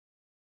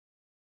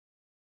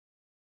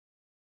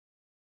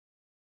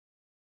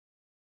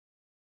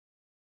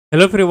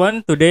Hello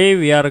everyone, today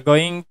we are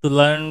going to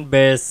learn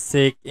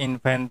basic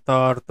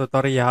inventor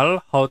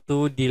tutorial how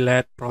to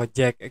delete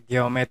project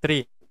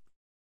geometry.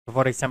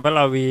 For example,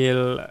 I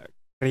will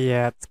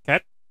create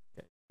sketch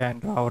and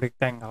draw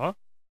rectangle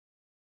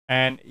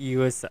and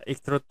use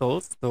extrude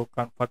tools to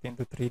convert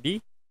into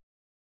 3D.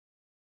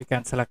 You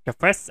can select the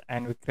face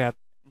and we create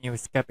new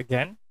sketch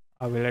again.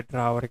 I will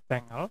draw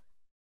rectangle,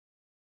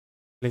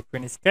 click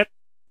finish sketch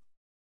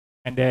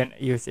and then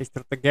use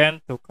extrude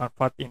again to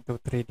convert into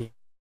 3D.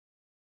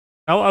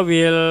 Now I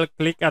will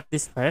click at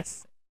this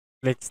face,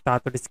 click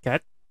start to the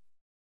sketch,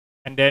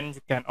 and then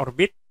you can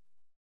orbit.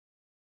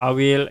 I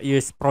will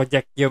use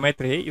project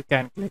geometry. You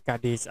can click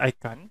at this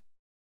icon,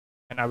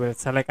 and I will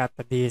select at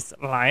this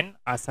line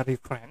as a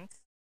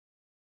reference.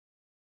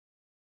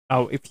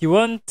 Now, if you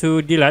want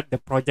to delete the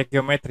project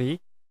geometry,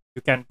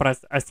 you can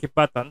press escape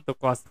button to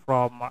close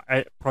from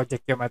a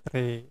project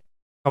geometry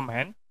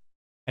command,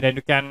 and then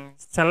you can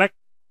select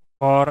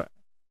for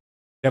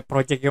the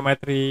project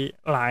geometry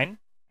line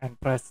and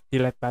press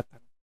delete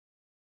button.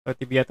 So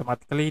to be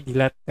automatically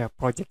delete the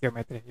project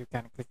geometry. You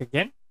can click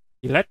again,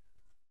 delete,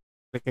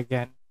 click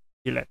again,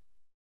 delete.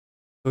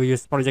 To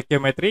use project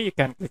geometry, you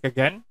can click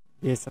again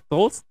these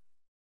tools,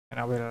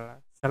 and I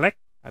will select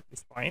at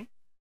this point.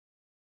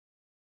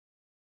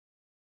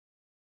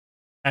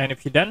 And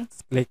if you're done,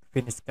 click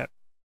finish cut.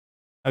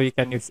 Now you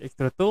can use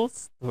extrude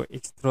tools to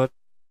extrude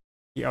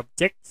the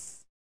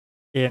objects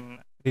in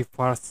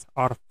reverse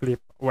or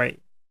flip way.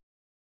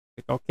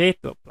 Click OK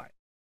to apply.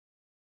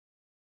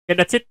 Okay,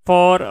 that's it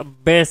for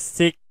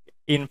basic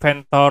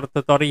inventor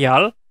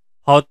tutorial,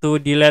 how to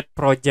delete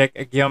project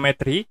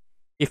geometry.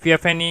 If you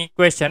have any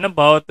question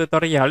about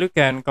tutorial, you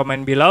can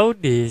comment below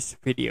this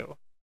video.